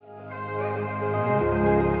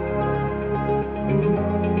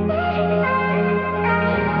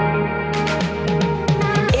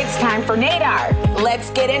for NADAR. Let's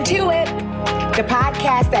get into it. The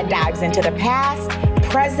podcast that dives into the past,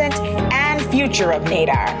 present, and future of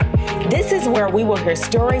NADAR. This is where we will hear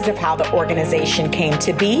stories of how the organization came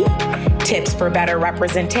to be, tips for better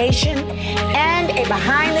representation, and a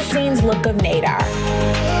behind-the-scenes look of NADAR.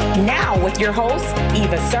 Now with your hosts,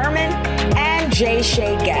 Eva Sermon and Jay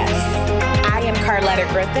Shea Guest. I am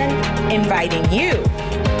Carletta Griffin, inviting you.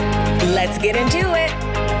 Let's get into it.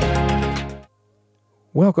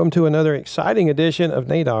 Welcome to another exciting edition of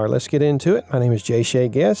NADAR. Let's get into it. My name is Jay Shea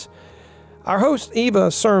Guest. Our host,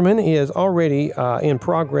 Eva Sermon, is already in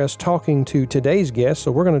progress talking to today's guest,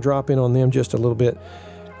 so we're going to drop in on them just a little bit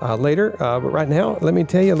later. But right now, let me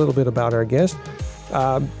tell you a little bit about our guest.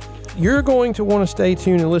 You're going to want to stay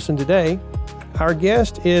tuned and listen today. Our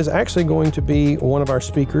guest is actually going to be one of our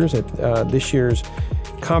speakers at this year's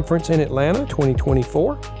conference in Atlanta,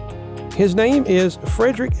 2024. His name is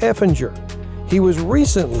Fredderick Effinger. He was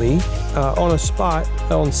recently on a spot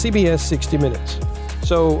on CBS 60 Minutes.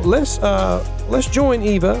 So let's join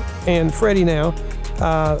Eva and Freddie now.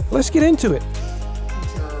 Let's get into it.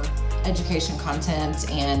 Your education content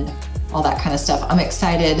and all that kind of stuff. I'm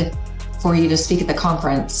excited for you to speak at the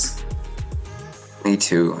conference. Me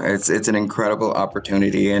too. It's an incredible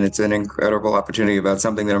opportunity, and it's an incredible opportunity about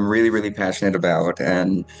something that I'm really, really passionate about.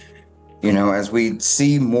 And, you know, as we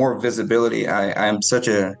see more visibility,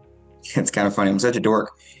 it's kind of funny. I'm such a dork.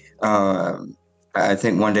 I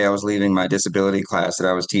think one day I was leaving my disability class that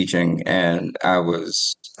I was teaching, and I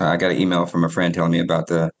got an email from a friend telling me about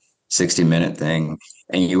the 60-minute thing.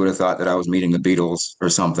 And you would have thought that I was meeting the Beatles or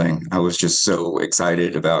something. I was just so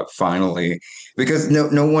excited about finally, because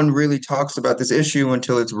no one really talks about this issue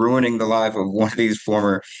until it's ruining the life of one of these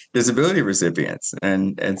former disability recipients.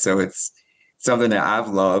 And so it's something that I've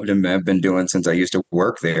loved and have been doing since I used to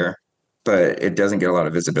work there. But it doesn't get a lot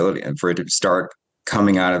of visibility, and for it to start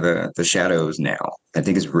coming out of the shadows now, I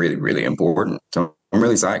think is really, really important. So I'm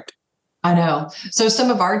really psyched. I know. So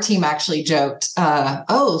some of our team actually joked,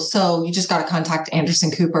 so you just got to contact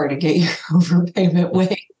Anderson Cooper to get your overpayment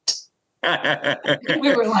waived.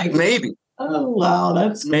 We were like, maybe. Oh, wow.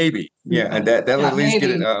 That's maybe. Yeah. And that'll at least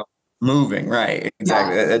get it moving. Right.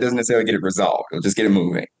 Exactly. Yeah. That doesn't necessarily get it resolved. It'll just get it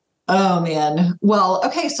moving. Oh, man. Well,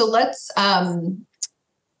 okay. So let's,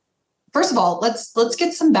 first of all, let's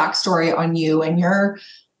get some backstory on you and your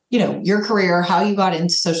career, how you got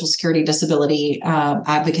into Social Security disability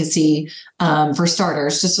advocacy, for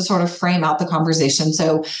starters, just to sort of frame out the conversation.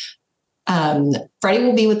 So Freddie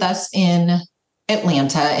will be with us in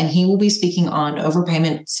Atlanta, and he will be speaking on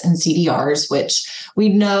overpayments and CDRs, which we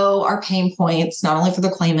know are pain points, not only for the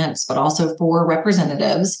claimants, but also for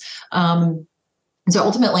representatives. So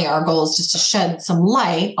ultimately, our goal is just to shed some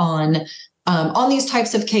light on these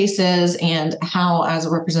types of cases and how, as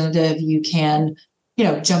a representative, you can,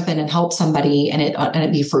 jump in and help somebody and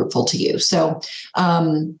it be fruitful to you. So,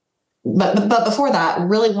 but before that,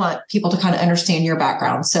 really want people to kind of understand your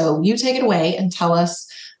background. So you take it away and tell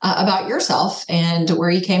us about yourself and where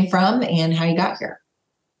you came from and how you got here.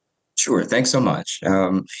 Sure. Thanks so much.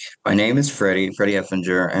 My name is Freddie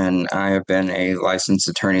Effinger, and I have been a licensed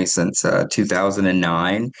attorney since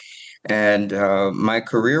 2009. And my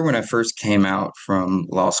career, when I first came out from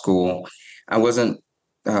law school, I wasn't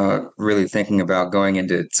really thinking about going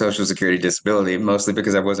into Social Security disability, mostly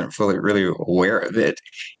because I wasn't really aware of it.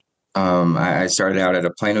 I started out at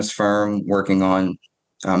a plaintiff's firm working on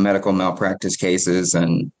medical malpractice cases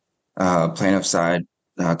and plaintiff side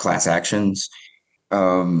class actions.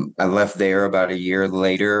 I left there about a year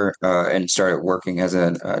later and started working as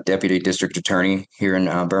a deputy district attorney here in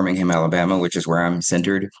Birmingham, Alabama, which is where I'm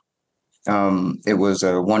centered. It was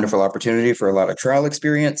a wonderful opportunity for a lot of trial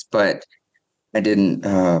experience, but I didn't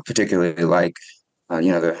particularly like,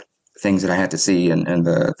 the things that I had to see and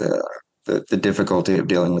the difficulty of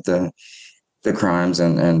dealing with the crimes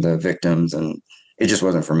and the victims, and it just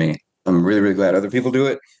wasn't for me. I'm really, really glad other people do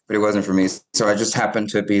it, but it wasn't for me. So I just happened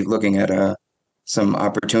to be looking at some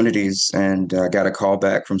opportunities and got a call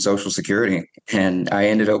back from Social Security, and I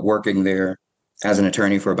ended up working there as an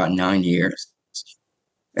attorney for about 9 years.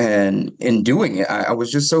 And in doing it, I was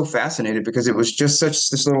just so fascinated because it was just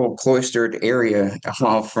this little cloistered area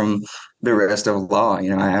off from the rest of law.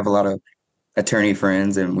 I have a lot of attorney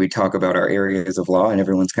friends, and we talk about our areas of law, and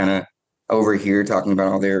everyone's kind of over here talking about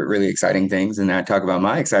all their really exciting things, and I talk about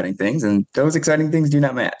my exciting things, and those exciting things do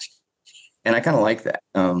not match. And I kind of like that.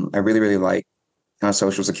 I really, really like how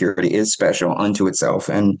Social Security is special unto itself.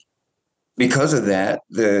 And because of that,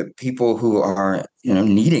 the people who are,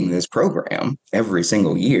 needing this program every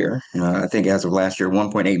single year, I think as of last year,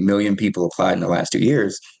 1.8 million people applied in the last 2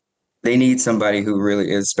 years. they need somebody who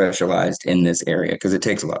really is specialized in this area because it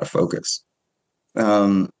takes a lot of focus.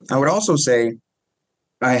 I would also say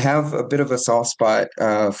I have a bit of a soft spot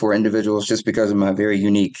for individuals just because of my very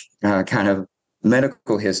unique kind of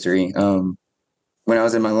medical history. When I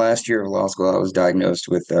was in my last year of law school, I was diagnosed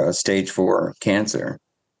with stage 4 cancer,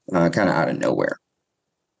 kind of out of nowhere.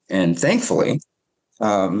 And thankfully,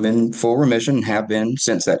 in full remission, have been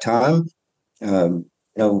since that time.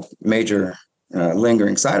 No major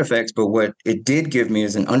lingering side effects, but what it did give me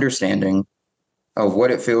is an understanding of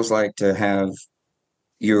what it feels like to have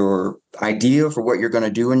your idea for what you're going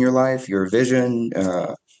to do in your life, your vision,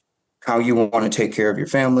 how you want to take care of your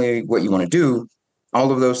family, what you want to do.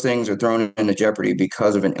 All of those things are thrown into jeopardy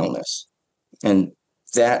because of an illness. And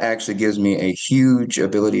that actually gives me a huge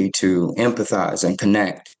ability to empathize and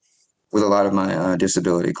connect with a lot of my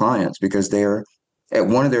disability clients because they're at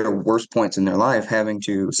one of their worst points in their life having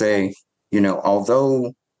to say,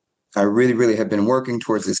 although I really, really have been working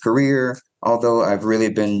towards this career, although I've really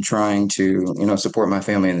been trying to, support my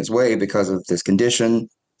family in this way because of this condition,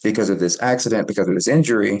 because of this accident, because of this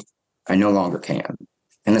injury, I no longer can.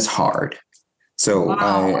 And it's hard. So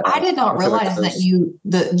wow. I did not realize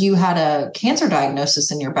that you had a cancer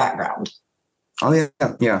diagnosis in your background. Oh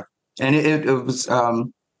yeah. And it was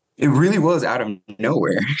it really was out of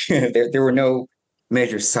nowhere. There were no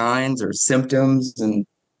major signs or symptoms, and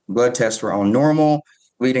blood tests were all normal.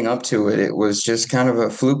 Leading up to it, it was just kind of a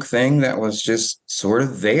fluke thing that was just sort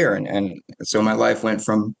of there. And so my life went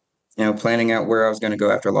from, planning out where I was going to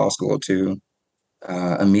go after law school to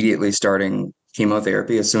immediately starting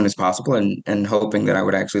chemotherapy as soon as possible and hoping that I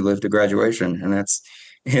would actually live to graduation. And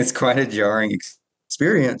it's quite a jarring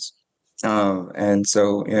experience. And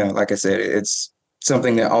so, like I said, it's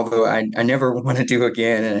something that although I never want to do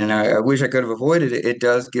again, and I wish I could have avoided it, it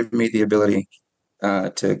does give me the ability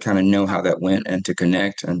to kind of know how that went and to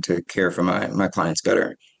connect and to care for my clients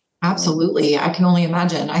better. Absolutely. I can only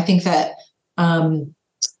imagine. I think that,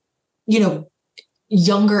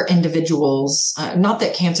 younger individuals, not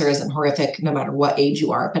that cancer isn't horrific no matter what age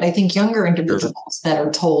you are, but I think younger individuals that are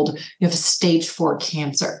told you have stage 4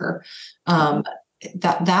 cancer,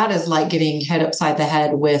 that is like getting hit upside the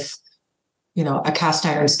head with, a cast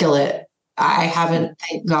iron skillet. I haven't,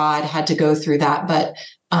 thank God, had to go through that, but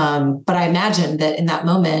I imagine that in that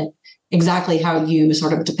moment, exactly how you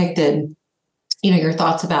sort of depicted, your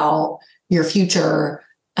thoughts about your future,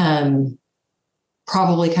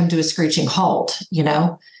 probably come to a screeching halt,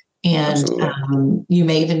 and you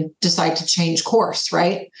may even decide to change course,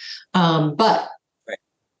 right? But right.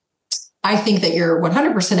 I think that you're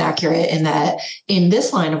 100% accurate in that in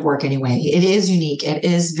this line of work anyway, it is unique. It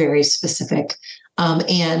is very specific.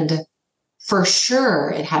 And for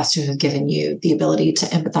sure, it has to have given you the ability to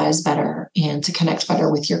empathize better and to connect better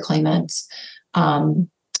with your claimants.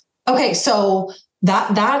 Okay, so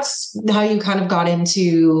that's how you kind of got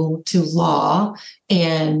into law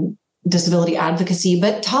and disability advocacy.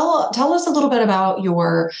 But tell us a little bit about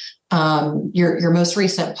your most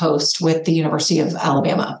recent post with the University of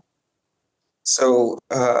Alabama. So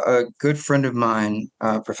a good friend of mine,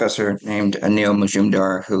 a professor named Anil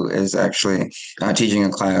Majumdar, who is actually teaching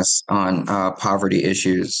a class on poverty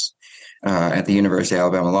issues at the University of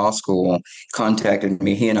Alabama Law School, contacted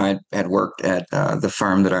me. He and I had worked at the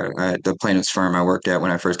firm the plaintiff's firm I worked at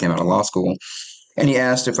when I first came out of law school. And he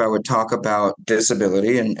asked if I would talk about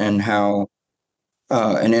disability and how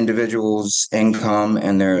an individual's income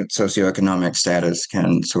and their socioeconomic status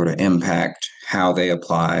can sort of impact how they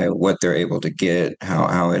apply, what they're able to get,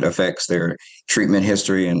 how it affects their treatment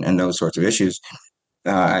history and those sorts of issues.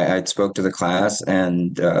 I spoke to the class,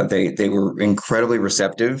 and they were incredibly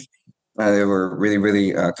receptive. They were really,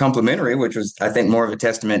 really complimentary, which was, I think, more of a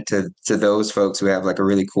testament to those folks who have like a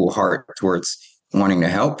really cool heart towards wanting to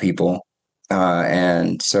help people.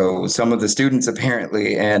 And so some of the students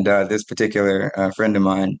apparently, and this particular friend of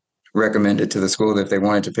mine recommended to the school that if they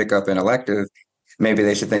wanted to pick up an elective, maybe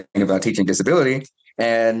they should think about teaching disability.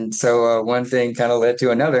 And so one thing kind of led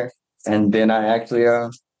to another. And then I actually,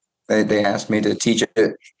 they asked me to teach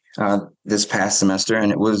it this past semester.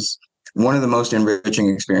 And it was one of the most enriching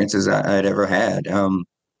experiences I'd ever had.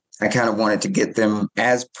 I kind of wanted to get them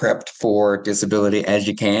as prepped for disability as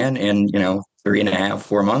you can in, 3.5,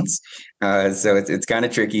 4 months. So it's kind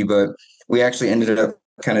of tricky, but we actually ended up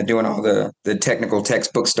kind of doing all the technical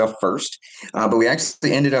textbook stuff first. But we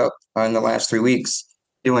actually ended up in the last 3 weeks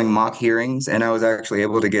doing mock hearings, and I was actually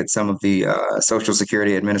able to get some of the Social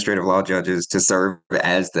Security administrative law judges to serve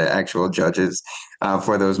as the actual judges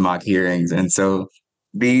for those mock hearings. And so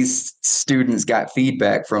these students got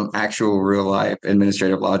feedback from actual real life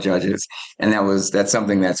administrative law judges. And that's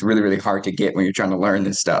something that's really, really hard to get when you're trying to learn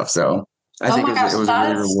this stuff. So I Oh think my gosh, it was a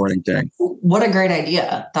really rewarding thing. What a great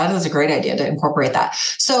idea. That is a great idea to incorporate that.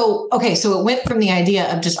 So, okay, so it went from the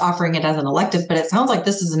idea of just offering it as an elective, but it sounds like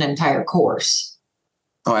this is an entire course.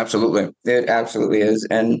 Oh, absolutely. It absolutely is.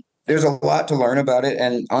 And there's a lot to learn about it.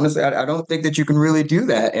 And honestly, I don't think that you can really do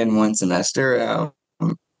that in one semester.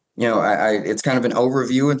 It's kind of an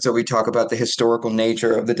overview. And so we talk about the historical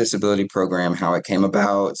nature of the disability program, how it came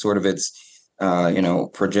about, sort of its,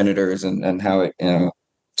 progenitors and how it,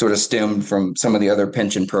 sort of stemmed from some of the other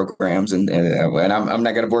pension programs. And I'm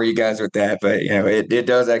not going to bore you guys with that, but, it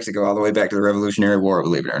does actually go all the way back to the Revolutionary War,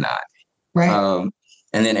 believe it or not. Right.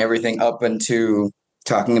 And then everything up into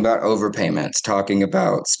talking about overpayments, talking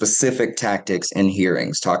about specific tactics in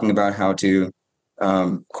hearings, talking about how to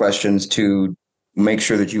questions to make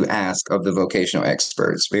sure that you ask of the vocational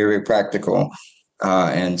experts, very practical.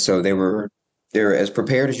 And so they're as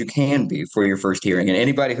prepared as you can be for your first hearing. And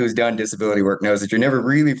anybody who's done disability work knows that you're never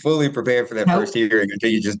really fully prepared for that first hearing until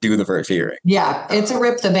you just do the first hearing. Yeah, it's a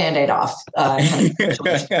rip the Band-Aid off. Kind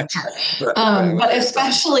of but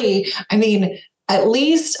especially, I mean, at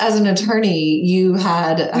least as an attorney, you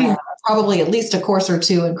had probably at least a course or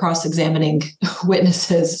two in cross-examining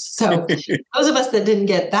witnesses. So those of us that didn't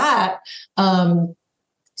get that,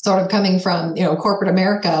 sort of coming from, corporate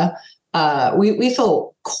America, we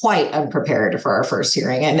feel quite unprepared for our first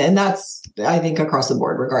hearing. And that's, I think, across the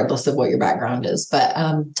board, regardless of what your background is. But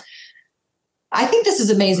I think this is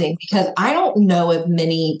amazing because I don't know of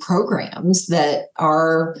many programs that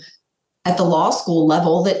are at the law school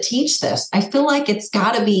level that teach this. I feel like it's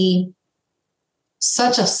got to be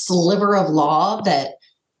such a sliver of law that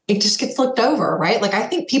it just gets looked over, right? Like, I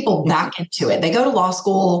think people back into it. They go to law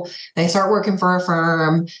school, they start working for a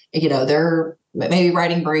firm, they're maybe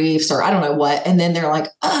writing briefs or I don't know what. And then they're like,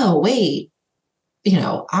 oh, wait,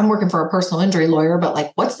 I'm working for a personal injury lawyer, but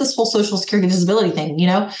like, what's this whole Social Security disability thing?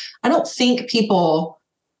 I don't think people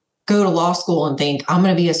go to law school and think I'm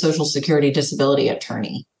going to be a Social Security disability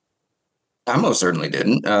attorney. I most certainly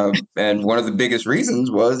didn't. And one of the biggest reasons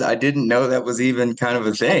was I didn't know that was even kind of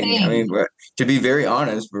a thing. I mean, to be very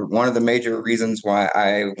honest, one of the major reasons why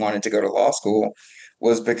I wanted to go to law school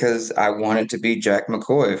was because I wanted to be Jack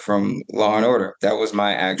McCoy from Law and Order. That was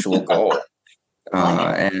my actual goal.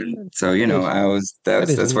 And so,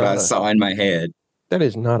 that's what I saw in my head. That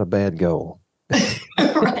is not a bad goal.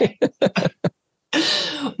 Right.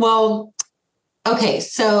 Well, okay.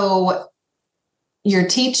 So you're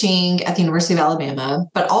teaching at the University of Alabama,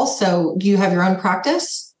 but also you have your own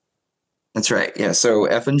practice? That's right. Yeah. So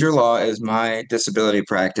Effinger Law is my disability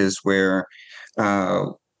practice where we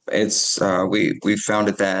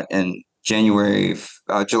founded that in July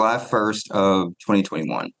 1st of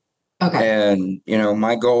 2021. Okay. And,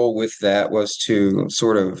 my goal with that was to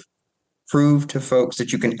sort of prove to folks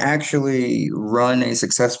that you can actually run a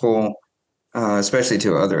successful, especially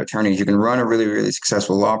to other attorneys, you can run a really, really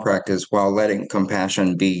successful law practice while letting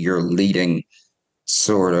compassion be your leading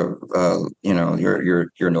sort of,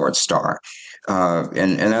 your North Star.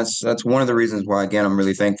 And that's one of the reasons why, again, I'm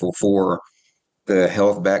really thankful for the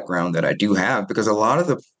health background that I do have, because a lot of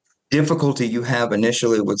the difficulty you have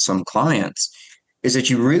initially with some clients is that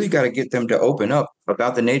you really got to get them to open up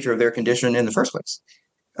about the nature of their condition in the first place.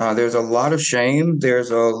 There's a lot of shame. There's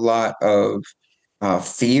a lot of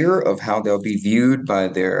fear of how they'll be viewed by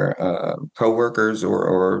their coworkers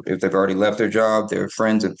or if they've already left their job, their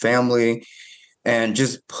friends and family, and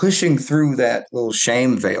just pushing through that little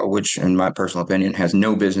shame veil, which in my personal opinion has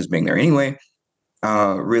no business being there anyway,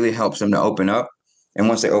 really helps them to open up. And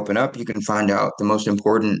once they open up, you can find out the most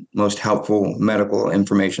important, most helpful medical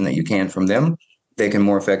information that you can from them. They can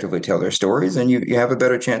more effectively tell their stories, and you have a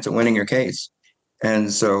better chance at winning your case.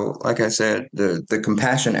 And so, like I said, the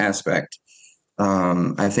compassion aspect,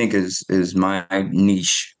 I think is my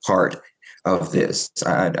niche part of this.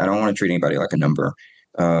 I don't want to treat anybody like a number.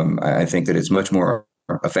 I think that it's much more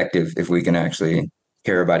effective if we can actually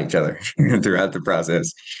care about each other throughout the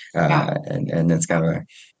process. And that's kind of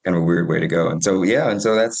a weird way to go. And so,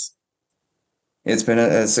 it's been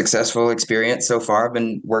a successful experience so far. I've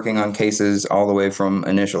been working on cases all the way from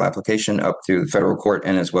initial application up through the federal court,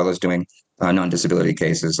 and as well as doing non-disability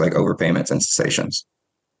cases like overpayments and cessations.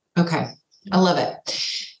 Okay. I love it.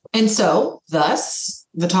 And so thus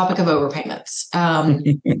the topic of overpayments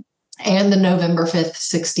and the November 5th,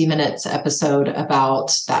 60 Minutes episode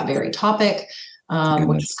about that very topic,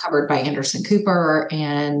 which is covered by Anderson Cooper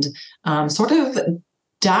and sort of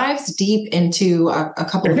dives deep into a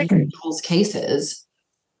couple of people's cases.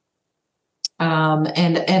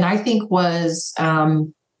 and I think was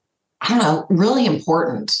I don't know, really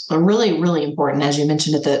important, really, really important, as you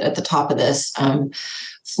mentioned at the top of this,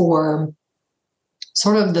 for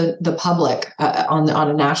sort of the public on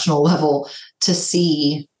a national level to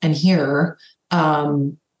see and hear,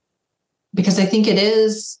 because I think it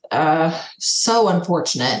is so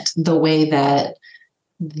unfortunate the way that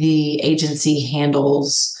the agency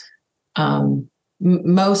handles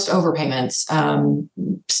most overpayments,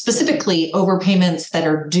 specifically overpayments that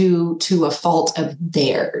are due to a fault of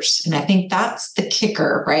theirs. And I think that's the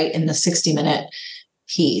kicker, right, in the 60-minute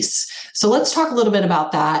piece. So let's talk a little bit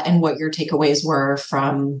about that and what your takeaways were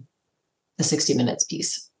from the 60 minutes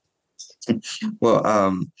piece. Well,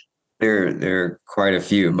 there are quite a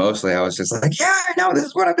few. Mostly, I was just like, yeah, I know, this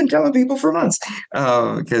is what I've been telling people for months.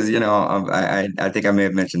 Because I think I may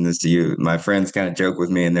have mentioned this to you. My friends kind of joke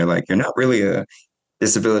with me, and they're like, "You're not really a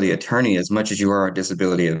disability attorney as much as you are a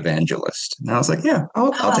disability evangelist." And I was like, "Yeah,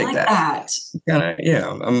 I'll take like that." Kind of,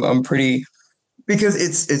 yeah. I'm pretty, because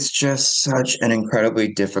it's just such an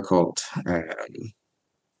incredibly difficult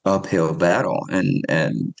uphill battle,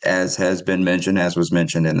 and as has been mentioned, as was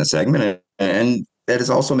mentioned in the segment, and that is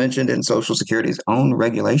also mentioned in Social Security's own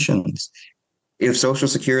regulations. If Social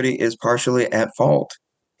Security is partially at fault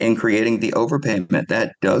in creating the overpayment,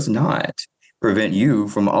 that does not prevent you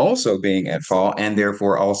from also being at fault and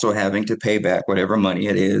therefore also having to pay back whatever money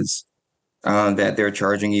it is that they're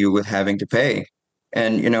charging you with having to pay.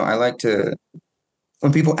 And, I like to,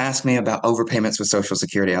 when people ask me about overpayments with Social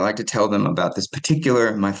Security, I like to tell them about this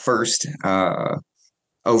particular, my first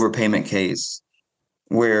overpayment case,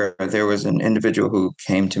 where there was an individual who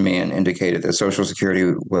came to me and indicated that Social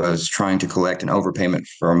Security was trying to collect an overpayment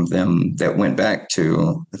from them that went back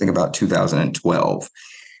to, I think, about 2012.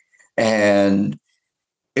 And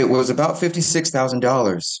it was about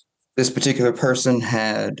 $56,000. This particular person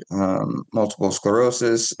had multiple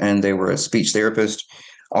sclerosis, and they were a speech therapist.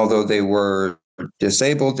 Although they were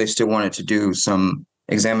disabled, they still wanted to do some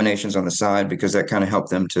examinations on the side because that kind of helped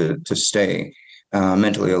them to stay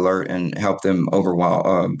mentally alert and help them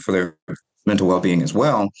for their mental well-being as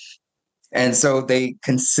well. And so they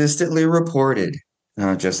consistently reported,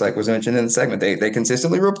 just like was mentioned in the segment, they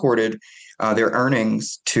consistently reported their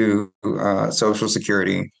earnings to Social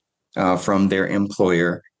Security from their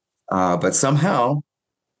employer. But somehow,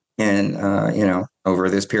 and over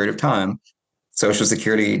this period of time, Social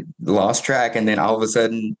Security lost track, and then all of a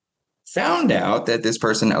sudden found out that this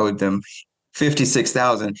person owed them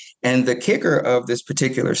 $56,000. And the kicker of this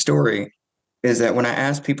particular story is that when I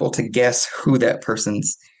asked people to guess who that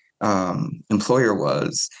person's employer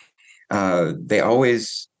was, they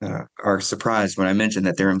always are surprised when I mention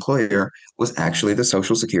that their employer was actually the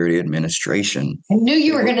Social Security Administration. I knew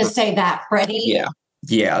you were going to say that, Freddie.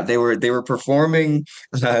 Yeah. They were performing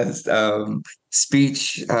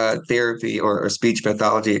speech therapy or speech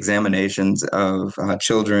pathology examinations of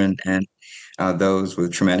children and those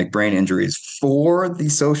with traumatic brain injuries for the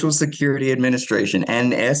Social Security Administration,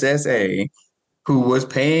 and SSA, who was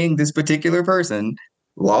paying this particular person,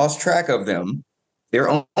 lost track of their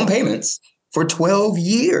own payments for 12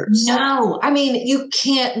 years. No, I mean, you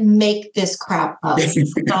can't make this crap up. It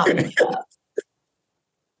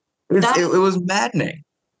was maddening.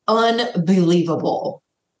 Unbelievable.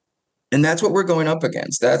 And that's what we're going up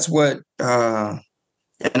against. That's what,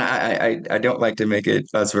 and I don't like to make it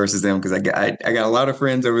us versus them, because I got a lot of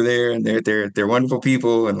friends over there, and they're wonderful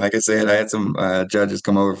people. And like I said, I had some judges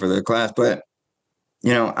come over for the class, but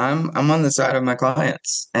I'm on the side of my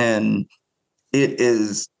clients, and it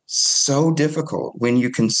is so difficult when you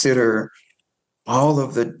consider all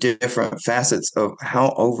of the different facets of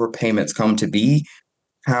how overpayments come to be,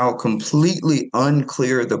 how completely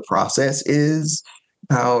unclear the process is,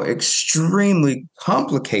 how extremely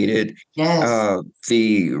complicated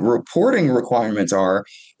the reporting requirements are.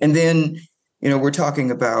 And then, we're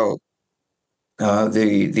talking about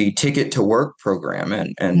the Ticket to Work program,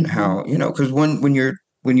 and how, because when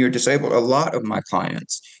you're disabled, a lot of my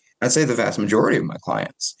clients, I'd say the vast majority of my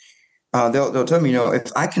clients, they'll tell me,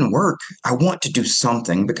 if I can work, I want to do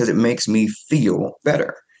something because it makes me feel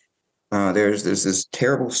better. There's this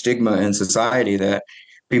terrible stigma in society that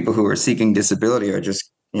people who are seeking disability are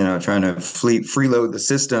just, trying to freeload the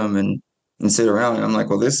system and sit around. And I'm like,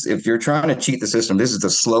 well, if you're trying to cheat the system, this is the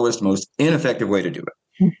slowest, most ineffective way to do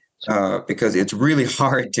it, because it's really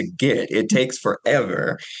hard to get. It takes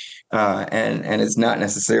forever, and it's not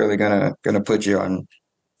necessarily gonna put you on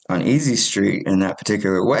easy street in that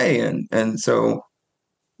particular way. And so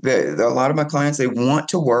a lot of my clients, they want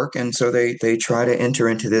to work, and so they try to enter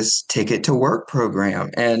into this Ticket to Work program,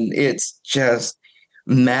 and it's just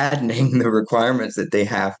maddening, the requirements that they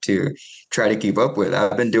have to try to keep up with.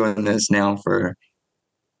 I've been doing this now for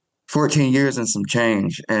 14 years and some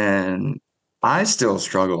change, and I still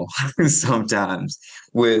struggle sometimes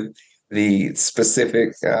with the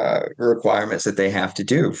specific requirements that they have to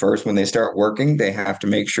do. First, when they start working, they have to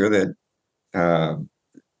make sure that uh,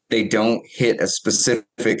 they don't hit a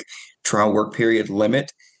specific trial work period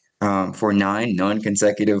limit for 9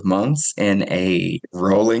 non-consecutive months in a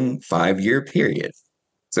rolling 5-year period.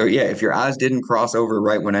 So yeah, if your eyes didn't cross over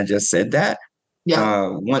right when I just said that, Yeah.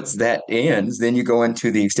 once that ends, then you go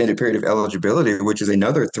into the extended period of eligibility, which is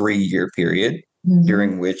another 3-year period Mhm.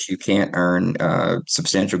 during which you can't earn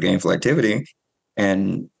substantial gainful activity.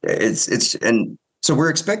 And and so we're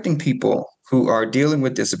expecting people who are dealing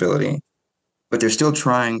with disability, but they're still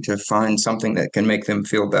trying to find something that can make them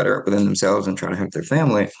feel better within themselves and try to help their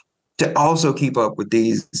family, to also keep up with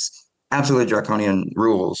these absolutely draconian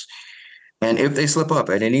rules. And if they slip up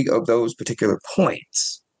at any of those particular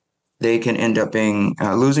points, they can end up being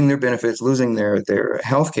losing their benefits, losing their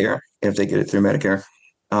health care if they get it through Medicare,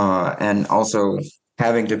 and also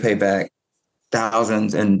having to pay back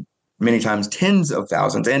thousands and many times tens of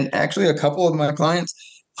thousands, and actually a couple of my clients,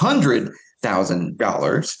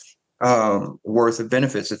 $100,000 worth of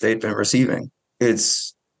benefits that they've been receiving.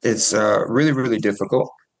 It's really, really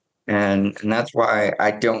difficult. And that's why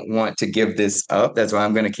I don't want to give this up. That's why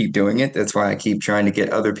I'm going to keep doing it. That's why I keep trying to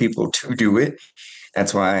get other people to do it.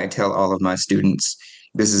 That's why I tell all of my students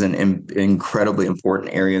this is an incredibly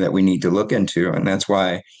important area that we need to look into. And that's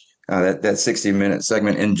why that 60-minute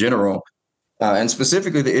segment in general, and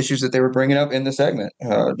specifically the issues that they were bringing up in the segment,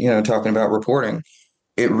 talking about reporting,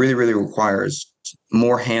 it really, really requires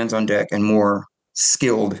more hands on deck and more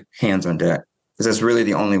skilled hands on deck, because that's really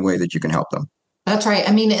the only way that you can help them. That's right.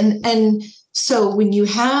 I mean, and so when you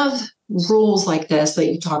have rules like this that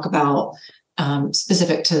you talk about,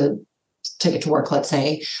 specific to Ticket to Work, let's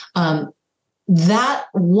say, that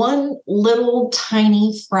one little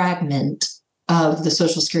tiny fragment of the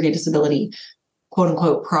Social Security disability, quote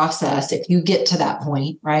unquote, process, if you get to that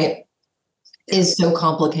point, right, is so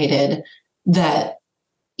complicated that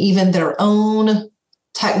even their own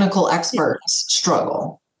technical experts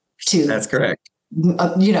struggle to, That's correct,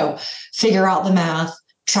 figure out the math,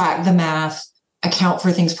 track the math, account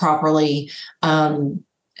for things properly. And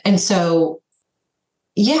so,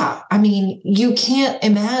 yeah, I mean, you can't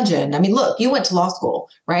imagine. I mean, look, you went to law school,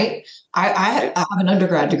 right? I have an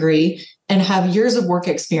undergrad degree and have years of work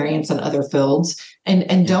experience in other fields,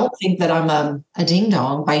 and don't think that I'm a ding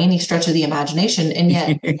dong by any stretch of the imagination. And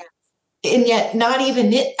yet not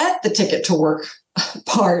even at the Ticket to Work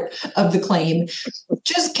part of the claim,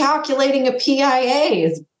 just calculating a PIA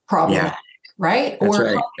is problematic, right? That's or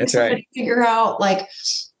right. That's right. Figure out, like,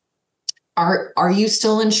 are you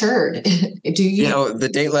still insured? Do you? The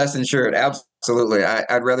date last insured? Absolutely.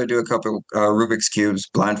 I'd rather do a couple Rubik's cubes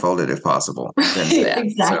blindfolded if possible than that.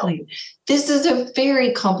 Exactly. So. This is a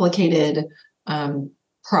very complicated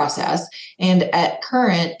process, and at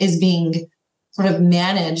current is being sort of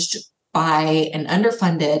managed by an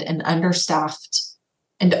underfunded and understaffed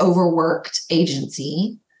and overworked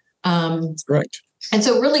agency. Correct. And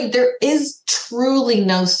so really there is truly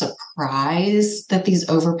no surprise that these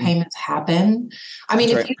overpayments happen. I mean,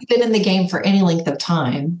 if you've been in the game for any length of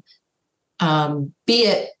time, be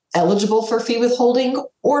it eligible for fee withholding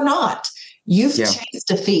or not, you've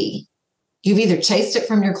chased a fee. You've either chased it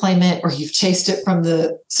from your claimant or you've chased it from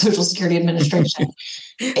the Social Security Administration.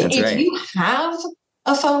 If you have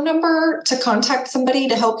a phone number to contact somebody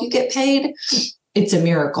to help you get paid, it's a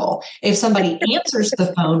miracle. If somebody answers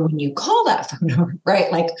the phone when you call that phone number,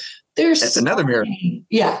 right? Like that's another miracle.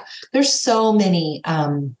 Yeah. There's so many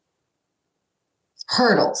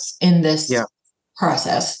hurdles in this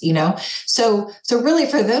process, So really,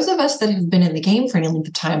 for those of us that have been in the game for any length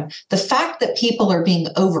of time, the fact that people are being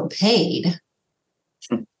overpaid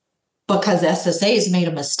because SSA's made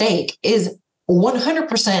a mistake is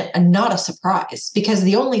 100% not a surprise, because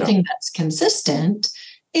the only thing that's consistent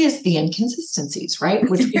is the inconsistencies, right?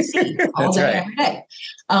 Which we see all day, every day.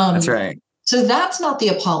 That's right. So that's not the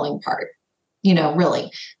appalling part, really.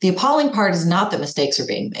 The appalling part is not that mistakes are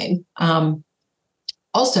being made.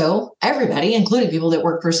 Also, everybody, including people that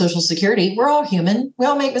work for Social Security, we're all human. We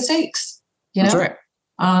all make mistakes, That's right.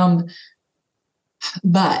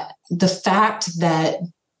 But the fact that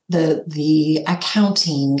the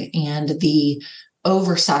accounting and the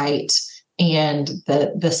oversight and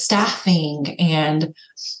the staffing and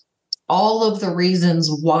all of the reasons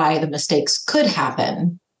why the mistakes could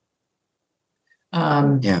happen,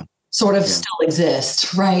 still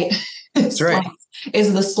exist, right? That's right.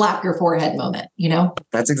 Is the slap your forehead moment,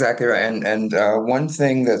 That's exactly right. And one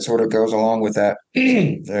thing that sort of goes along with that,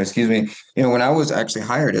 excuse me, when I was actually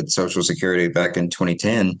hired at Social Security back in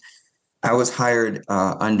 2010, I was hired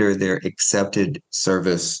under their accepted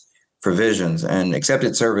service provisions, and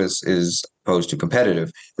accepted service is opposed to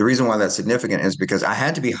competitive. The reason why that's significant is because I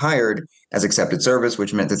had to be hired as accepted service,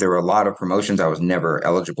 which meant that there were a lot of promotions I was never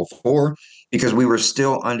eligible for because we were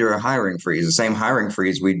still under a hiring freeze, the same hiring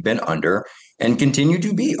freeze we'd been under and continue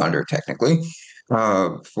to be under technically.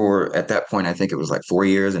 For at that point, I think it was like 4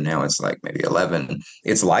 years, and now it's like maybe 11.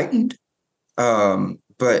 It's lightened,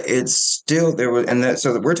 but it's still there was, and that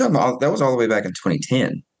so that we're talking about that was all the way back in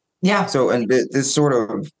 2010. Yeah. So, and this sort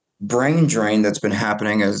of brain drain that's been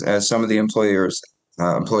happening as some of the employees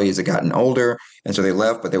have gotten older, and so they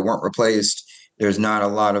left, but they weren't replaced. There's not a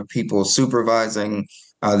lot of people supervising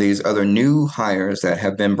these other new hires that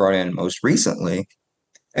have been brought in most recently.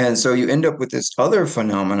 And so you end up with this other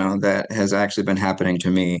phenomenon that has actually been happening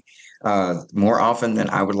to me more often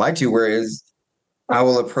than I would like to, whereas I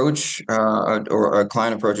will approach or a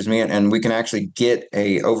client approaches me and we can actually get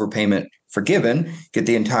a overpayment forgiven, get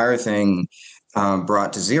the entire thing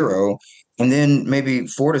brought to zero. And then maybe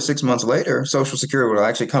 4 to 6 months later, Social Security will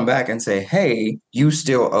actually come back and say, hey, you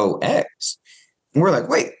still owe X. And we're like,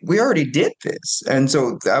 wait, we already did this. And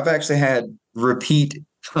so I've actually had repeat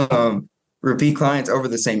clients over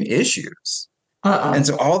the same issues. And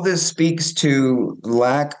so all this speaks to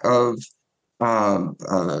lack of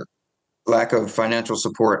financial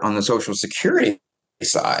support on the Social Security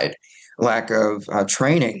side, lack of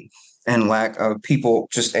training, and lack of people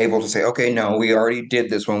just able to say, okay, no, we already did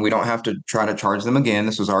this one. We don't have to try to charge them again.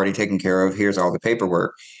 This was already taken care of. Here's all the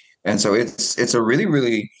paperwork. And so it's a really,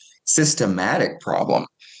 really systematic problem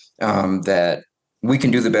that we can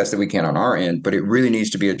do the best that we can on our end, but it really needs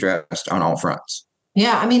to be addressed on all fronts.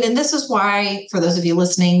 Yeah, I mean, and this is why, for those of you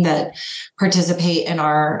listening that participate in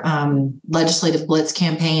our legislative blitz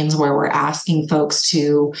campaigns, where we're asking folks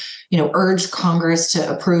to, urge Congress to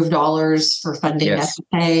approve dollars for funding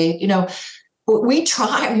FFA,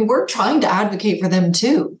 we're trying to advocate for them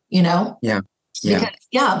too, Yeah. Because,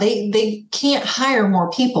 they can't hire more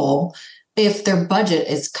people if their budget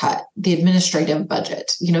is cut, the administrative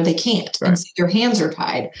budget, they can't. Right. And so your hands are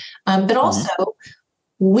tied. But also,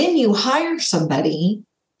 when you hire somebody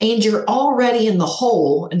and you're already in the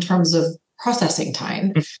hole in terms of processing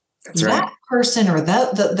time, that person or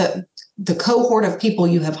the cohort of people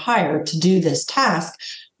you have hired to do this task,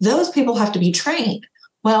 those people have to be trained.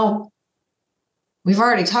 Well, we've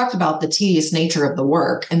already talked about the tedious nature of the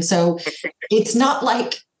work. And so it's not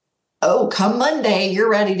like, oh, come Monday, you're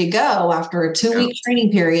ready to go after a 2-week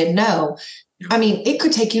training period. No, I mean, it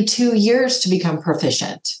could take you 2 years to become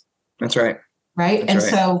proficient. That's right. Right. That's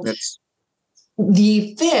and right. so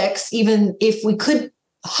the fix, even if we could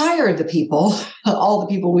hire the people, all the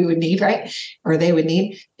people we would need, right, or they would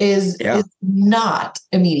need, is not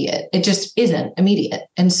immediate. It just isn't immediate.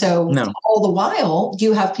 And so all the while,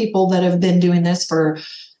 you have people that have been doing this for,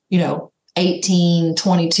 18,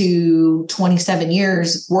 22, 27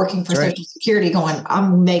 years working for Social Security going,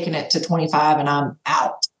 I'm making it to 25 and I'm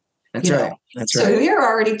out. That's right. That's right. So we're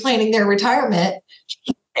already planning their retirement.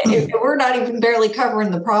 We're not even barely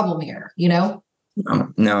covering the problem here, No,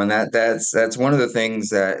 and that's one of the things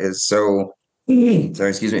that is so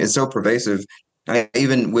it's so pervasive.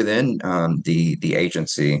 Even within the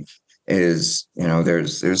agency is,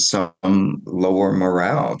 there's some lower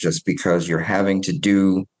morale just because you're having to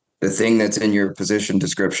do the thing that's in your position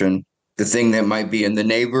description, the thing that might be in the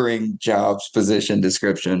neighboring job's position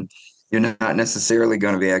description. You're not necessarily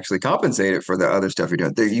going to be actually compensated for the other stuff you're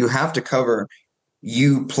doing. You have to cover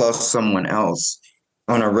you plus someone else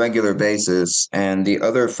on a regular basis. And the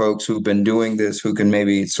other folks who've been doing this, who can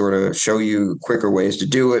maybe sort of show you quicker ways to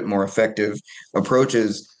do it, more effective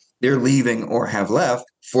approaches, they're leaving or have left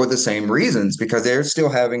for the same reasons, because they're still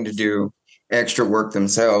having to do extra work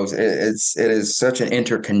themselves. It is such an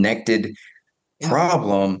interconnected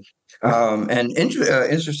problem. And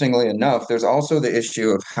interestingly enough, there's also the issue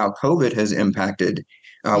of how COVID has impacted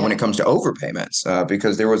when it comes to overpayments,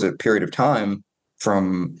 because there was a period of time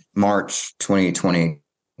from March 2020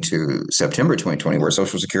 to September 2020 where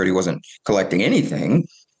Social Security wasn't collecting anything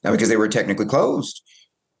because they were technically closed.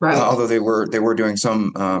 Right. Although they were doing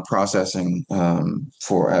some processing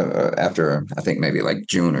for after, I think, maybe like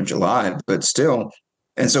June or July, but still.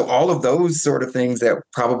 And so all of those sort of things that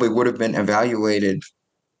probably would have been evaluated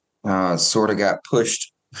sort of got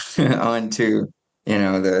pushed onto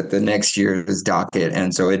the next year's docket.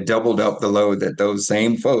 And so it doubled up the load that those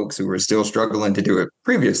same folks who were still struggling to do it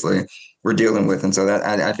previously were dealing with. And so that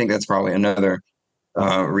I think that's probably another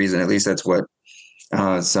reason. At least that's what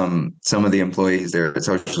some of the employees there at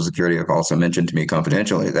Social Security have also mentioned to me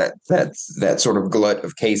confidentially, that sort of glut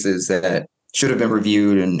of cases that should have been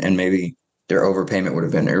reviewed and maybe their overpayment would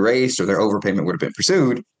have been erased or their overpayment would have been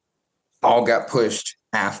pursued, all got pushed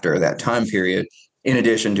after that time period, in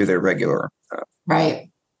addition to their regular right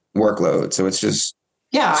workload. So it's just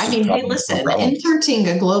I mean, hey, listen, inserting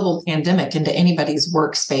a global pandemic into anybody's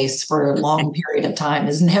workspace for a long period of time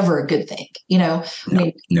is never a good thing.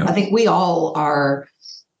 I think we all are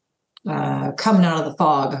coming out of the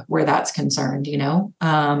fog where that's concerned,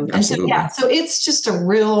 and so, so it's just a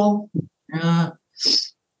real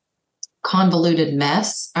convoluted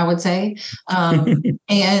mess, I would say.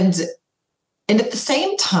 And at the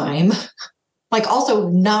same time, like also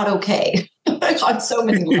not okay on so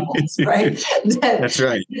many levels, right? That's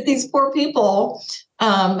right. These poor people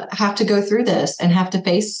have to go through this and have to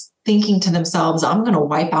face thinking to themselves, I'm going to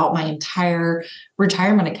wipe out my entire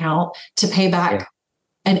retirement account to pay back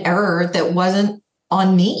an error that wasn't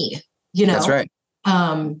on me, That's right.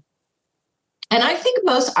 And I think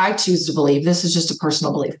I choose to believe, this is just a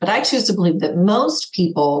personal belief, but I choose to believe that most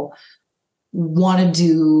people want to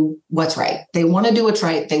do what's right. They want to do what's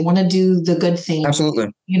right. They want to do the good thing. Absolutely.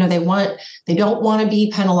 They don't want to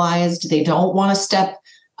be penalized. They don't want to step,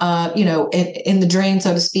 in the drain,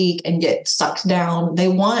 so to speak, and get sucked down. They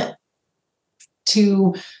want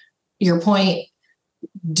to, your point,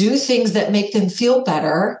 do things that make them feel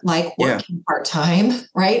better, like working part-time,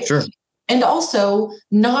 right? Sure. And also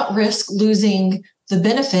not risk losing the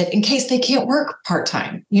benefit in case they can't work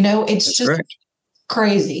part-time. It's That's just correct.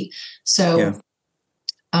 Crazy. So,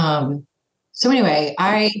 so anyway,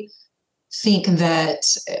 I think that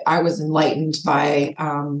I was enlightened by,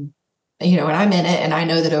 and I'm in it and I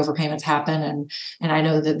know that overpayments happen and I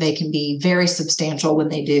know that they can be very substantial when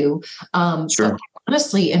they do. But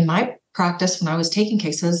honestly, in my practice, when I was taking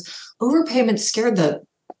cases, overpayments scared the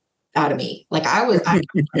out of me. Like I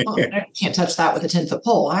can't touch that with a 10-foot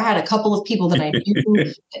pole. I had a couple of people that I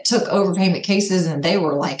knew that took overpayment cases and they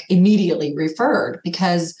were like immediately referred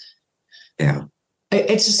because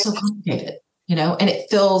it's just so complicated, and it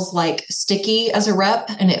feels like sticky as a rep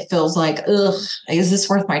and it feels like, ugh, is this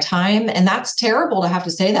worth my time? And that's terrible to have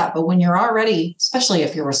to say that. But when you're already, especially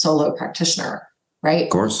if you're a solo practitioner, right? Of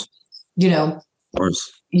course. You're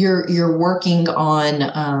working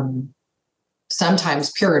on,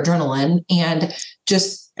 sometimes pure adrenaline and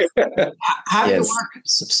just having to work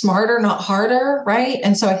smarter, not harder. Right.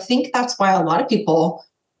 And so I think that's why a lot of people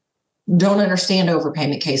don't understand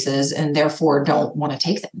overpayment cases and therefore don't want to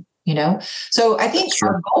take them, So I think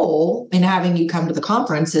our goal in having you come to the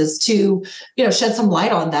conference is to, shed some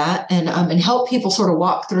light on that and help people sort of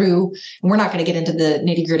walk through. And we're not going to get into the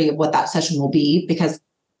nitty gritty of what that session will be because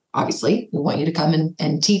obviously we want you to come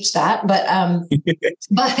and teach that. But,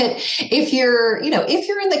 but if you're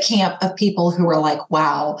in the camp of people who are like,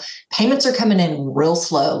 wow, payments are coming in real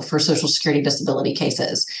slow for Social Security disability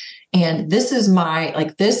cases. And this is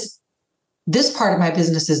this part of my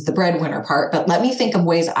business is the breadwinner part, but let me think of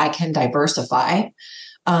ways I can diversify.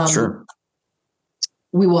 Sure.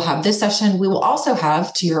 We will have this session. We will also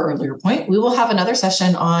have, to your earlier point, we will have another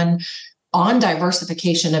session on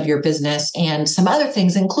diversification of your business and some other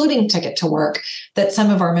things, including Ticket to Work, that some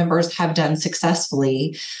of our members have done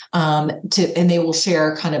successfully. And they will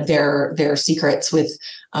share kind of their secrets with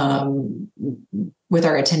our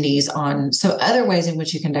attendees on some other ways in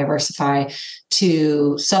which you can diversify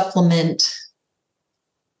to supplement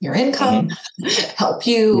your income, help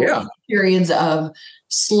you in periods of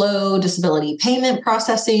slow disability payment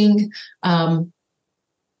processing. And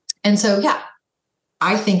so,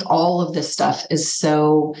 I think all of this stuff is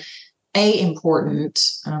so important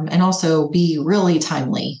and also be really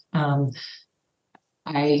timely.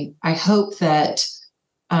 I hope that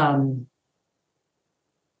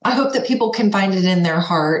people can find it in their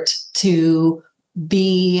heart to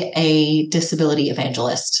be a disability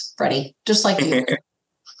evangelist, Freddie, just like you.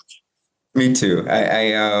 Me too.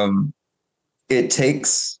 It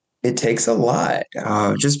takes a lot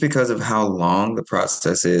just because of how long the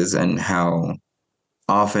process is and how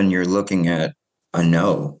often you're looking at a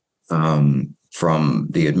no from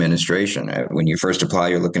the administration. When you first apply,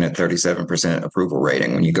 you're looking at 37% approval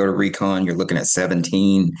rating. When you go to recon, you're looking at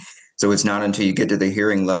 17. So it's not until you get to the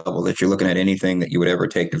hearing level that you're looking at anything that you would ever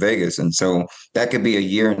take to Vegas. And so that could be a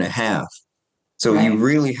year and a half. So you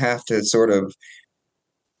really have to sort of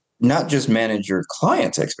not just manage your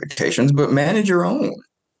client's expectations, but manage your own.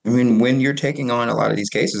 I mean, when you're taking on a lot of these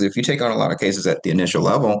cases, if you take on a lot of cases at the initial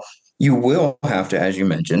level, you will have to, as you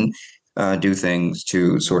mentioned, do things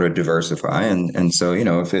to sort of diversify. And so,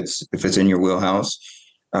 if it's in your wheelhouse,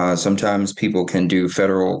 Sometimes people can do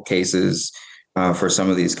federal cases for some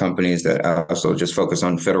of these companies that also just focus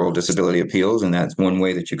on federal disability appeals, and that's one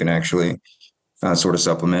way that you can actually sort of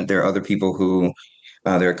supplement. There are other people who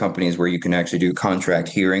there are companies where you can actually do contract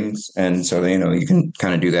hearings, and so you can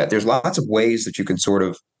kind of do that. There's lots of ways that you can sort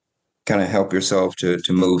of kind of help yourself to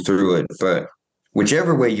move through it, but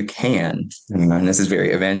whichever way you can, and this is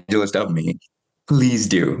very evangelist of me, please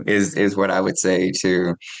do is what I would say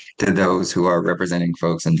to those who are representing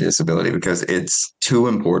folks in disability, because it's too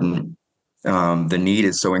important. The need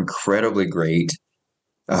is so incredibly great.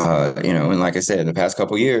 And like I said, in the past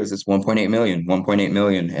couple of years, it's 1.8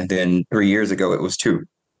 million, and then 3 years ago it was 2.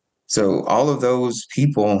 So all of those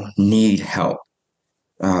people need help.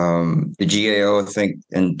 The GAO, I think,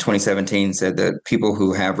 in 2017 said that people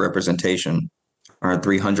who have representation are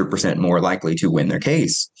 300% more likely to win their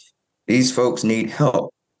case. These folks need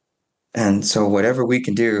help. And so whatever we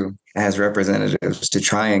can do as representatives to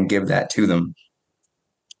try and give that to them,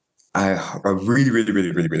 I really, really,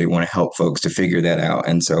 really, really, really want to help folks to figure that out.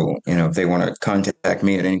 And so, if they want to contact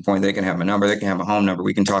me at any point, they can have my number, they can have a home number.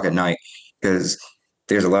 We can talk at night, because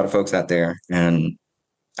there's a lot of folks out there, and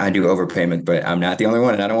I do overpayment, but I'm not the only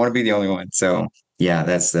one, and I don't want to be the only one. So yeah,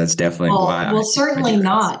 that's definitely why. Well, certainly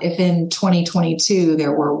not if in 2022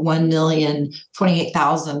 there were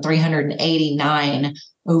 1,028,389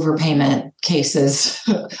 overpayment cases.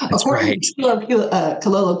 That's right.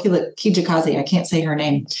 Kalolo Kijikazi, I can't say her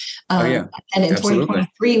name. Yeah. And in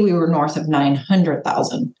 2023, we were north of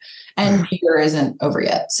 900,000, and the year isn't over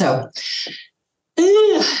yet. So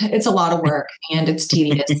it's a lot of work, and it's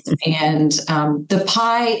tedious, and the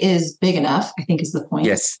pie is big enough, I think is the point.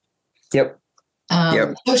 Yes. Yep.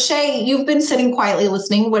 So Shay, you've been sitting quietly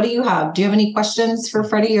listening. What do you have? Do you have any questions for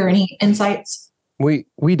Freddie or any insights? We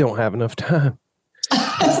don't have enough time.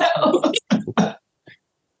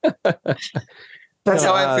 That's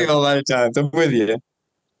how I feel a lot of times. I'm with you.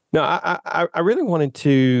 No, I really wanted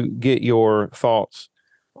to get your thoughts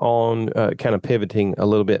on kind of pivoting a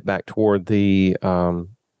little bit back toward the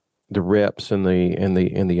reps and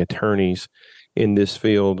the attorneys in this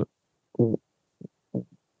field.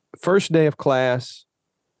 First day of class,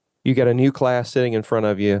 you got a new class sitting in front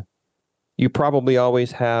of you. You probably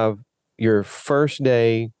always have your first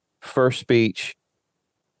day, first speech,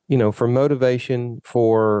 for motivation,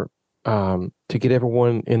 to get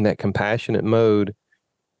everyone in that compassionate mode.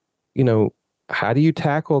 How do you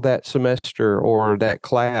tackle that semester or that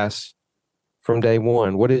class from day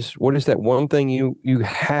one? What is that one thing you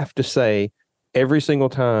have to say every single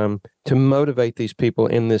time to motivate these people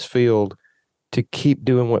in this field to keep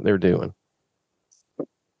doing what they're doing?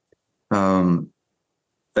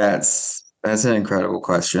 That's an incredible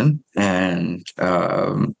question. And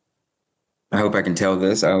I hope I can tell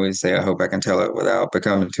this. I always say, I hope I can tell it without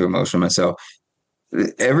becoming too emotional myself.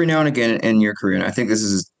 Every now and again in your career, and I think this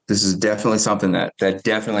is definitely something that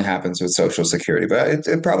definitely happens with Social Security, but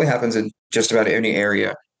it probably happens in just about any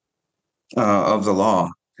area of the law,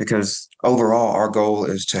 because overall our goal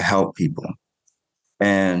is to help people.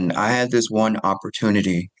 And I had this one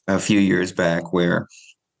opportunity a few years back where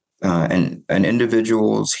an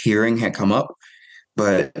individual's hearing had come up,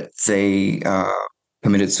 but they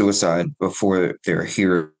committed suicide before their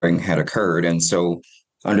hearing had occurred. And so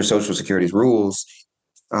under Social Security's rules,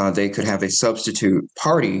 they could have a substitute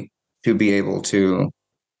party to be able to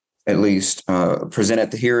at least present at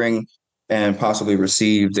the hearing and possibly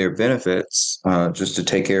receive their benefits, just to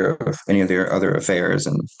take care of any of their other affairs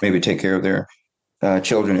and maybe take care of their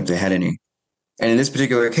children if they had any. And in this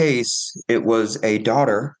particular case, it was a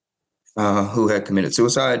daughter who had committed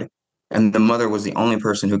suicide, and the mother was the only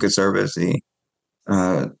person who could serve as the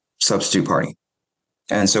substitute party.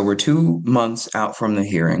 And so we're 2 months out from the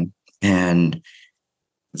hearing, and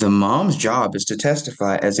the mom's job is to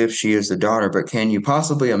testify as if she is the daughter. But can you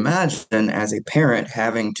possibly imagine, as a parent,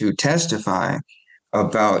 having to testify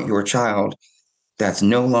about your child that's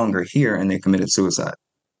no longer here and they committed suicide?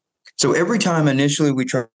 So every time initially we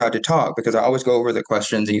tried to talk, because I always go over the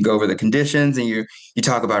questions and you go over the conditions and you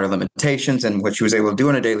talk about her limitations and what she was able to do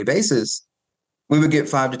on a daily basis, we would get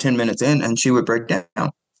 5 to 10 minutes in and she would break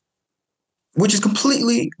down, which is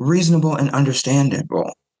completely reasonable and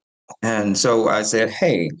understandable. And so I said,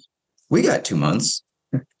 hey, we got 2 months.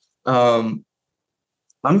 I'm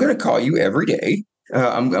going to call you every day.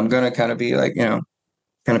 I'm going to kind of be like, kind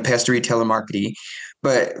of pestery telemarketing,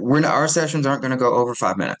 but our sessions aren't going to go over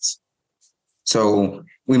 5 minutes. So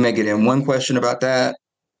we may get in one question about that.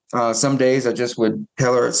 Some days I just would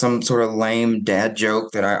tell her some sort of lame dad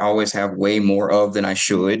joke that I always have way more of than I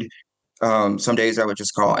should. Some days I would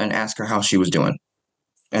just call and ask her how she was doing.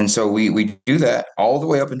 And so we do that all the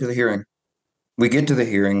way up into the hearing. we get to the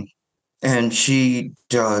hearing, and she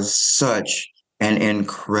does such an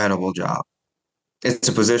incredible job. It's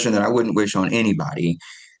a position that I wouldn't wish on anybody.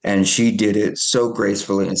 And she did it so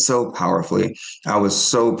gracefully and so powerfully. I was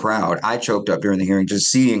so proud. I choked up during the hearing just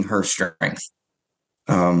seeing her strength.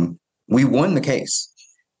 We won the case.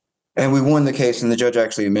 And we won the case. And the judge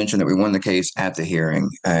actually mentioned that we won the case at the hearing.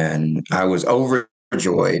 And I was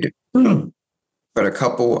overjoyed. But a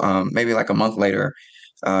couple, maybe like a month later,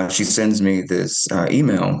 she sends me this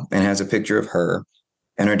email and has a picture of her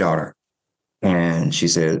and her daughter. And she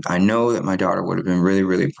said, I know that my daughter would have been really,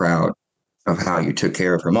 really proud of how you took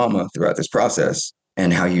care of her mama throughout this process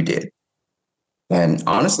and how you did. And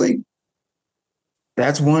honestly,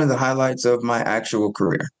 that's one of the highlights of my actual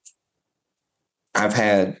career. I've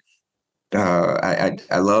had,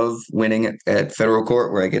 I love winning at federal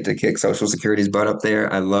court where I get to kick Social Security's butt up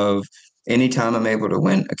there. I love anytime I'm able to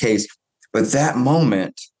win a case. But that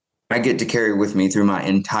moment, I get to carry with me through my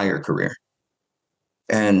entire career.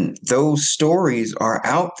 And those stories are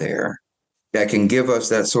out there that can give us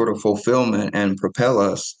that sort of fulfillment and propel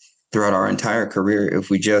us throughout our entire career if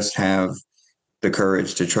we just have the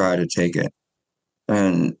courage to try to take it.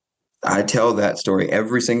 And I tell that story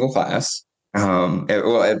every single class. At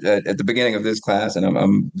the beginning of this class, and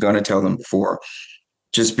I'm going to tell them before,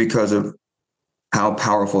 just because of how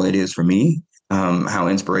powerful it is for me, how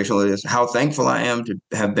inspirational it is, how thankful I am to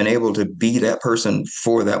have been able to be that person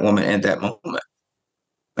for that woman at that moment.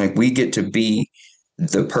 Like, we get to be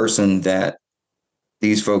the person that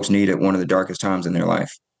these folks need at one of the darkest times in their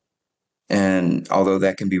life. And although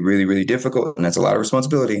that can be really, really difficult, and that's a lot of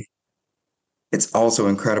responsibility, it's also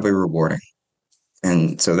incredibly rewarding.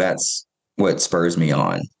 And so that's what spurs me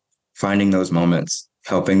on, finding those moments,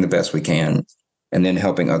 helping the best we can, and then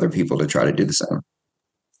helping other people to try to do the same.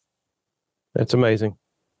 That's amazing.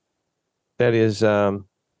 That is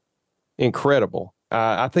incredible.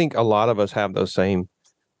 I think a lot of us have those same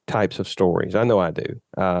types of stories. I know I do.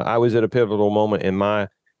 I was at a pivotal moment in my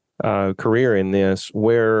career in this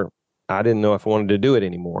where I didn't know if I wanted to do it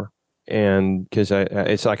anymore. And because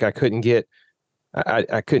it's like I couldn't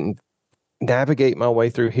navigate my way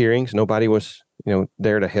through hearings. Nobody was,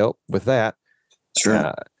 there to help with that.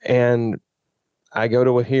 Sure. And I go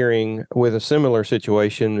to a hearing with a similar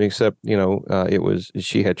situation, except,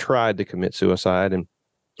 she had tried to commit suicide, and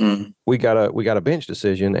we got a bench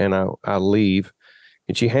decision, and I leave,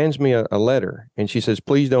 and she hands me a letter, and she says,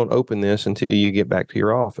 please don't open this until you get back to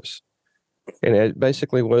your office. And it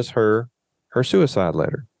basically was her suicide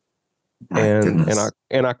letter. And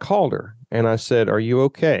I called her and I said, are you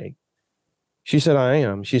okay? She said, I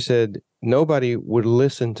am. She said, nobody would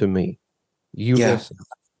listen to me. You listen.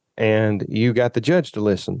 And you got the judge to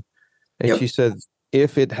listen. And she said,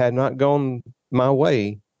 if it had not gone my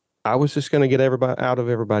way, I was just going to get everybody out of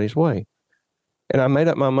everybody's way. And I made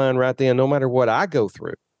up my mind right then, no matter what I go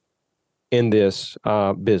through in this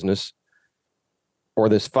business or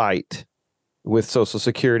this fight with Social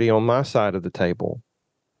Security on my side of the table,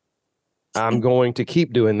 I'm going to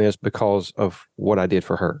keep doing this because of what I did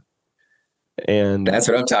for her. And that's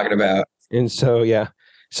what I'm talking about. And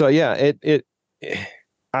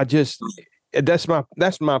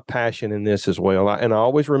that's my passion in this as well. And I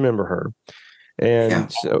always remember her.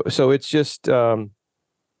 And so it's just, and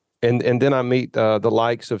then I meet the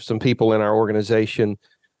likes of some people in our organization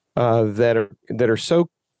that are so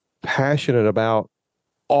passionate about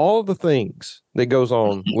all the things that goes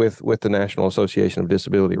on with the National Association of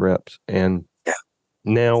Disability Reps. And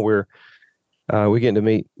now we're getting to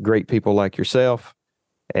meet great people like yourself,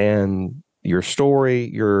 and your story,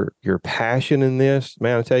 your passion in this,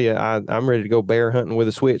 man. I tell you, I'm ready to go bear hunting with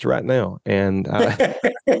a switch right now, and and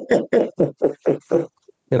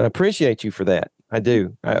I appreciate you for that. I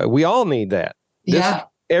do. We all need that.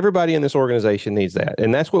 Everybody in this organization needs that,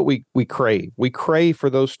 and that's what we crave. We crave for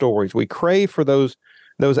those stories. We crave for those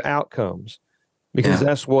outcomes, because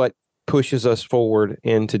that's what pushes us forward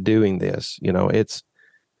into doing this.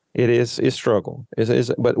 It's struggle,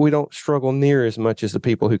 but we don't struggle near as much as the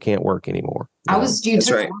people who can't work anymore. You took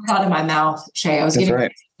the words out of my mouth, Shay. I was going to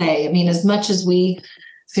say, as much as we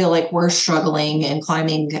feel like we're struggling and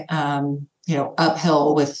climbing,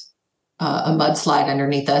 uphill with a mudslide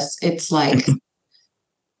underneath us, it's like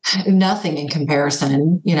nothing in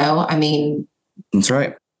comparison. That's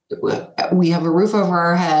right. We have a roof over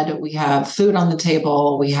our head. We have food on the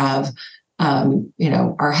table. We have,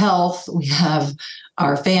 our health. We have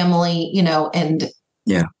our family, and some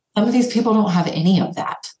of these people don't have any of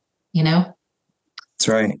that, That's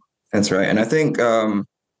right. That's right. And I think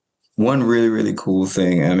one really, really cool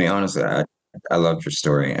thing, honestly, I loved your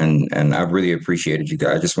story, and I've really appreciated you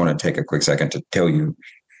guys. I just want to take a quick second to tell you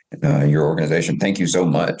your organization. Thank you so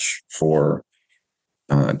much for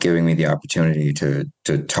giving me the opportunity to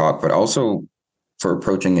talk, but also for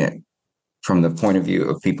approaching it from the point of view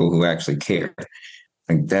of people who actually care.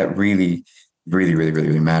 Like that really, really, really, really,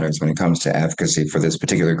 really matters when it comes to advocacy for this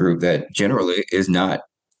particular group that generally is not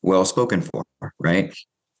well spoken for, right?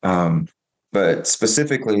 But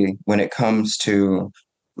specifically when it comes to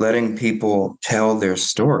letting people tell their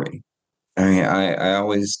story. I mean, I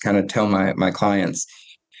always kind of tell my clients,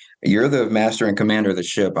 you're the master and commander of the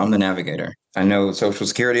ship. I'm the navigator. I know Social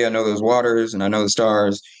Security. I know those waters and I know the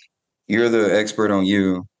stars. You're the expert on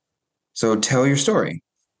you. So tell your story.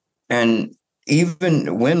 And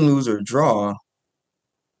even win, lose, or draw,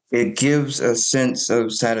 it gives a sense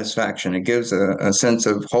of satisfaction. It gives a sense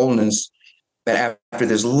of wholeness that after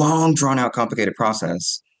this long, drawn out, complicated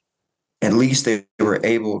process, at least they were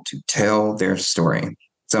able to tell their story,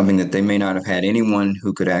 something that they may not have had anyone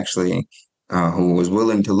who could actually, who was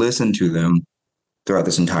willing to listen to them throughout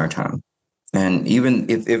this entire time. And even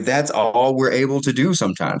if that's all we're able to do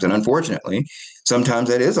sometimes, and unfortunately, sometimes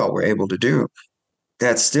that is all we're able to do,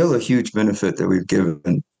 that's still a huge benefit that we've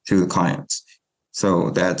given to the clients. So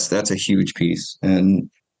that's a huge piece. And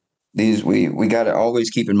these we got to always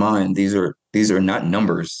keep in mind, these are not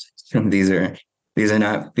numbers. These are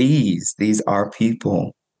not fees. These are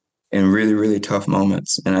people in really, really tough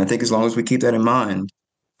moments. And I think as long as we keep that in mind,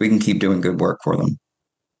 we can keep doing good work for them.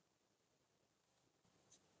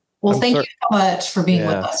 Well, thank you so much for being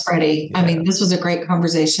with us, Freddie. Yeah. I mean, this was a great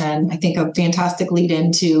conversation. I think a fantastic lead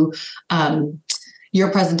into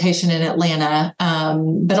your presentation in Atlanta,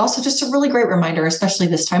 but also just a really great reminder, especially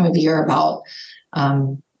this time of year, about,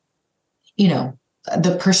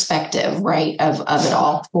 the perspective, right, of it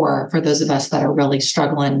all for those of us that are really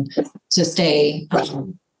struggling to stay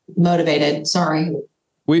motivated. Sorry.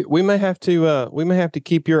 We may have to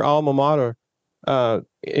keep your alma mater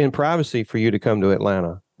in privacy for you to come to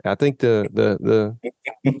Atlanta. I think the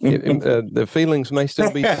feelings may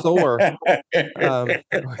still be sore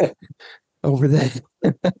over that.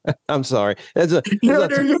 I'm sorry. That's a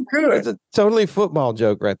totally football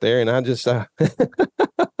joke right there, and I just.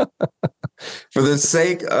 For the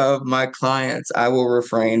sake of my clients, I will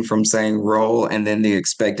refrain from saying roll and then the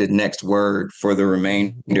expected next word for the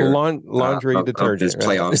remainder laundry detergent. Of this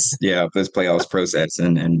playoffs, this playoffs process,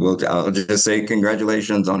 and I'll just say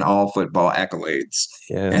congratulations on all football accolades,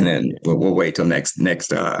 and then we'll wait till next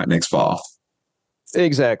fall.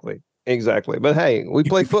 Exactly. But hey, we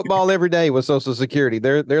play football every day with Social Security.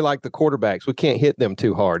 They're like the quarterbacks. We can't hit them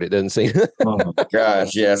too hard, it doesn't seem. Oh my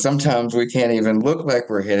gosh, yeah. Sometimes we can't even look like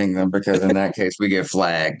we're hitting them because in that case we get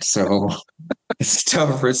flagged. So it's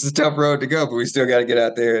tough. It's a tough road to go, but we still got to get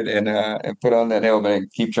out there and put on that helmet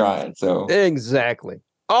and keep trying. So exactly.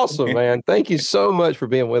 Awesome, man. Thank you so much for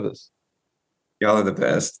being with us. Y'all are the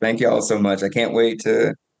best. Thank you all so much. I can't wait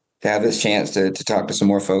to have this chance to talk to some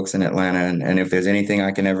more folks in Atlanta. And if there's anything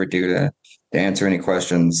I can ever do to answer any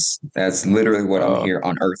questions, that's literally what I'm here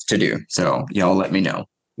on earth to do. So y'all let me know.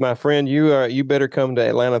 My friend, you better come to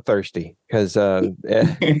Atlanta thirsty, because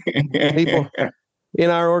people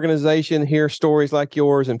in our organization hear stories like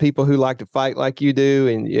yours and people who like to fight like you do.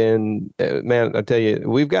 And man, I tell you,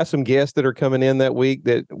 we've got some guests that are coming in that week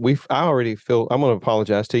that I already feel, I'm going to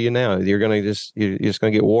apologize to you now. You're just going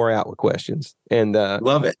to get wore out with questions. And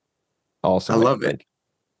love it. Awesome. I love it.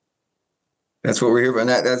 That's what we're here for. And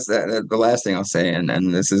that's the last thing I'll say. And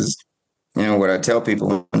this is, what I tell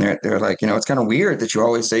people when they're like, it's kind of weird that you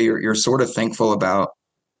always say you're sort of thankful about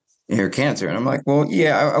your cancer. And I'm like, well,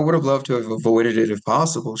 yeah, I would have loved to have avoided it if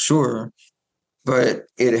possible. Sure. But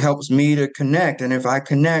it helps me to connect. And if I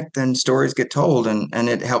connect, then stories get told. And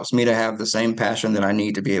it helps me to have the same passion that I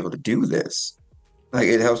need to be able to do this. Like,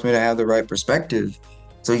 it helps me to have the right perspective.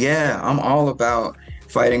 So yeah, I'm all about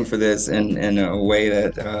fighting for this in a way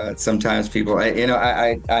that sometimes people,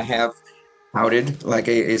 I have outed like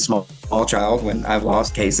a small child when I've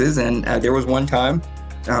lost cases. And there was one time,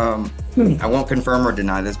 I won't confirm or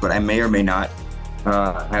deny this, but I may or may not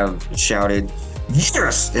have shouted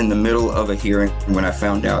 "yes" in the middle of a hearing when I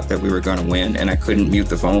found out that we were going to win and I couldn't mute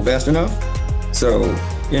the phone fast enough. So,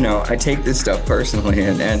 I take this stuff personally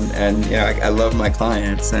and I love my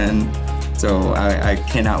clients. And so I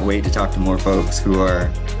cannot wait to talk to more folks who are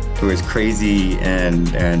as crazy and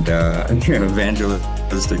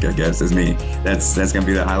evangelistic, I guess, as me. That's going to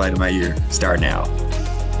be the highlight of my year starting out.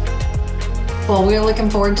 Well, we're looking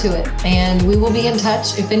forward to it, and we will be in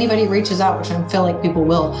touch. If anybody reaches out, which I feel like people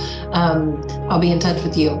will, I'll be in touch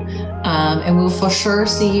with you, and we'll for sure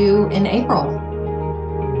see you in April.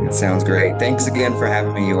 That sounds great. Thanks again for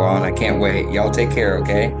having me, you all, and I can't wait. Y'all take care,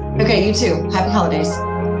 okay? Okay, you too. Happy holidays.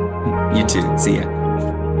 You too. See ya.